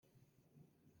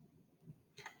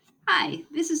Hi,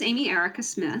 this is Amy Erica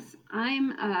Smith.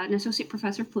 I'm an associate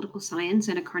professor of political science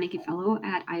and a Carnegie Fellow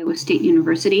at Iowa State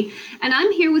University, and I'm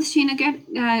here with Shana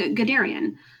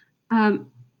Gadarian.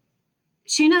 Um,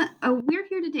 Shana, we're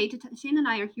here today Shana and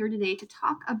I are here today to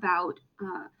talk about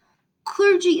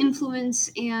clergy influence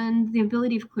and the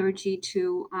ability of clergy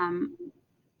to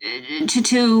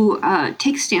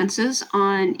take stances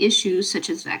on issues such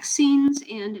as vaccines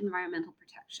and environmental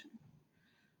protection.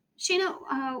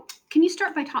 Shana, can you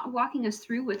start by walking us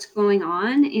through what's going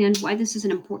on and why this is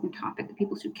an important topic that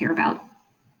people should care about?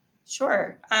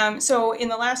 Sure. So in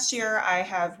the last year, I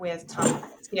have with Tom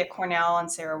Kaczynski at Cornell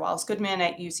and Sarah Wallace Goodman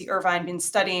at UC Irvine been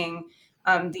studying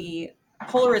the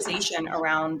polarization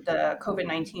around the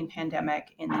COVID-19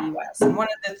 pandemic in the US. And one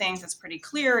of the things that's pretty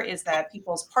clear is that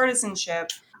people's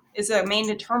partisanship is a main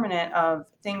determinant of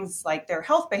things like their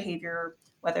health behavior,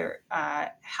 whether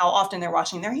how often they're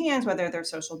washing their hands, whether they're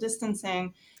social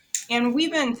distancing. And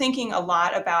we've been thinking a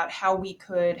lot about how we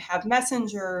could have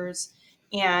messengers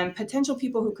and potential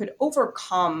people who could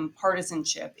overcome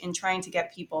partisanship in trying to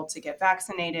get people to get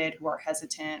vaccinated who are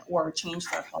hesitant or change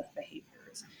their health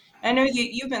behaviors. And I know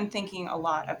you've been thinking a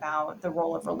lot about the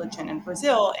role of religion in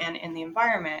Brazil and in the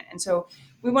environment. And so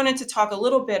we wanted to talk a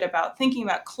little bit about thinking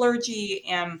about clergy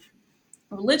and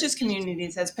religious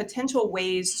communities as potential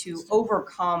ways to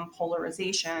overcome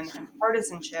polarization and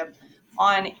partisanship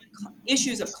on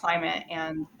issues of climate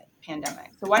and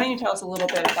pandemic. So why don't you tell us a little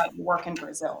bit about your work in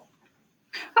Brazil?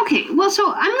 Okay, well,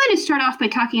 so I'm going to start off by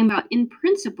talking about, in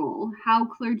principle, how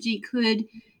clergy could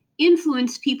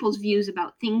influence people's views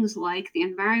about things like the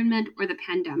environment or the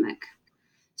pandemic.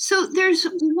 So there's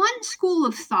one school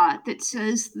of thought that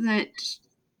says that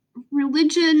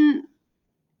religion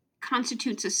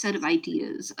constitutes a set of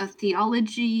ideas, a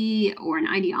theology or an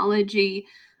ideology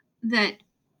that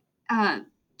uh,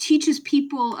 teaches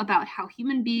people about how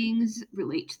human beings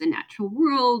relate to the natural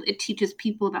world. It teaches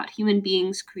people about human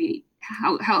beings create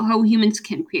how humans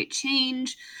can create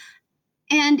change.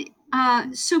 And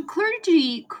so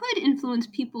clergy could influence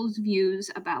people's views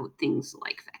about things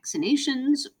like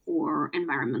vaccinations or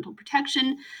environmental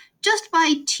protection just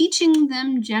by teaching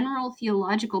them general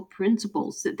theological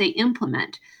principles that they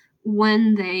implement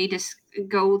when they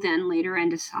go then later and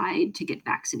decide to get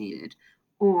vaccinated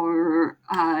or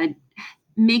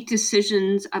make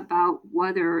decisions about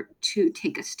whether to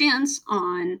take a stance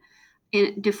on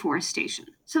deforestation.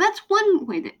 So that's one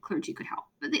way that clergy could help.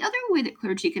 But the other way that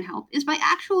clergy can help is by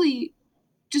actually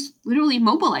just literally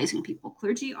mobilizing people.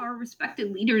 Clergy are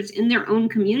respected leaders in their own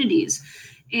communities,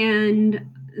 and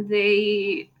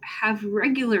they have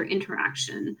regular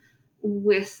interaction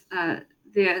with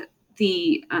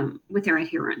with their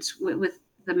adherents, with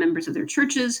the members of their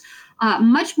churches,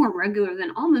 much more regular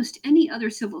than almost any other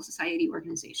civil society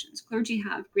organizations. Clergy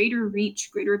have greater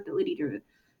reach, greater ability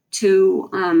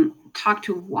to talk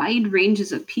to wide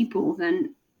ranges of people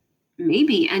than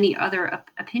maybe any other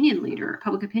opinion leader,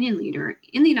 public opinion leader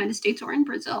in the United States or in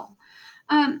Brazil.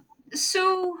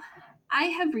 So I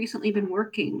have recently been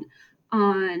working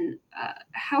on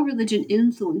how religion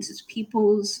influences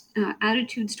people's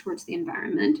attitudes towards the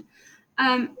environment.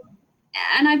 Um,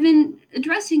 and I've been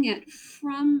addressing it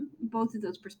from both of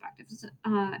those perspectives.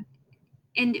 And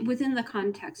within the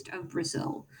context of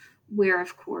Brazil, where,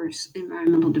 of course,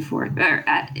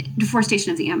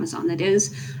 deforestation of the Amazon, that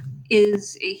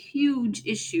is a huge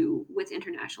issue with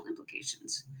international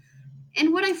implications.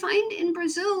 And what I find in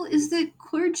Brazil is that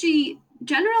clergy,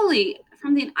 generally,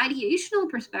 from the ideational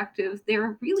perspective,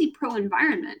 they're really pro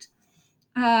environment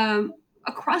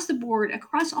across the board,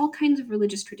 across all kinds of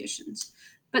religious traditions.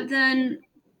 But then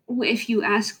if you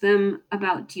ask them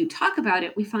about, do you talk about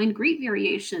it, we find great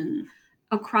variation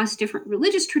across different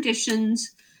religious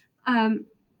traditions. Um,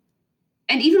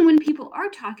 and even when people are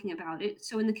talking about it,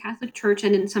 so in the Catholic Church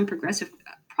and in some progressive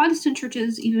Protestant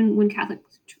churches, even when Catholic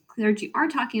clergy are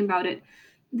talking about it,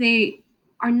 they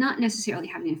are not necessarily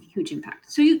having a huge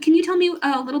impact. So, can you tell me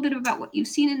a little bit about what you've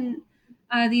seen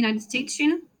in the United States,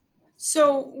 Shana?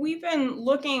 So we've been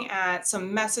looking at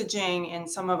some messaging in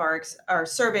some of our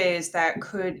surveys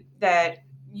that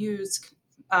use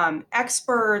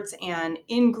experts and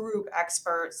in-group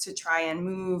experts to try and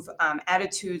move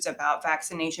attitudes about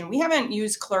vaccination. We haven't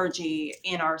used clergy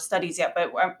in our studies yet,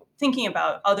 but I'm thinking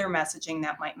about other messaging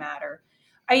that might matter.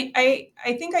 I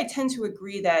think I tend to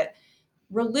agree that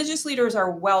religious leaders are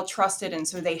well trusted, and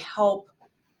so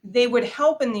they would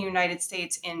help in the United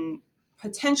States in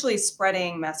potentially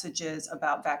spreading messages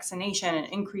about vaccination and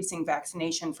increasing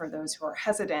vaccination for those who are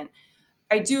hesitant.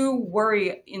 I do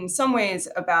worry in some ways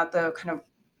about the kind of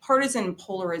partisan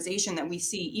polarization that we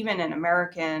see even in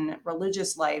American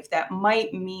religious life that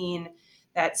might mean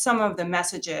that some of the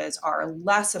messages are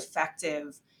less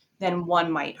effective than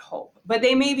one might hope. But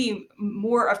they may be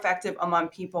more effective among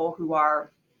people who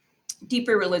are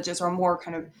deeply religious or more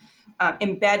kind of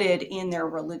embedded in their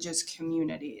religious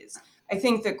communities. I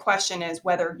think the question is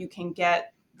whether you can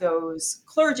get those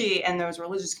clergy and those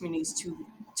religious communities to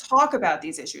talk about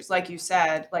these issues, like you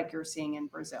said, like you're seeing in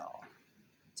Brazil.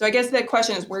 So I guess the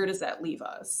question is, where does that leave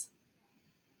us?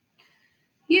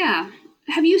 Yeah.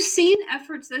 Have you seen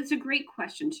efforts? That's a great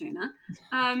question, Shana.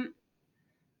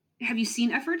 Have you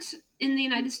seen efforts in the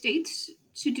United States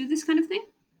to do this kind of thing?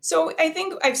 So I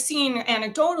think I've seen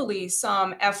anecdotally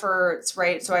some efforts,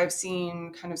 right? So I've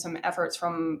seen kind of some efforts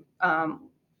from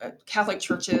Catholic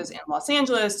churches in Los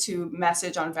Angeles to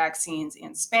message on vaccines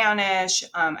in Spanish.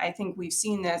 I think we've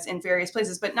seen this in various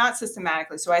places, but not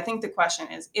systematically. So I think the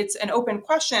question is, it's an open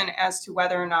question as to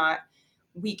whether or not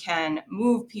we can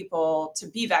move people to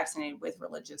be vaccinated with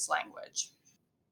religious language.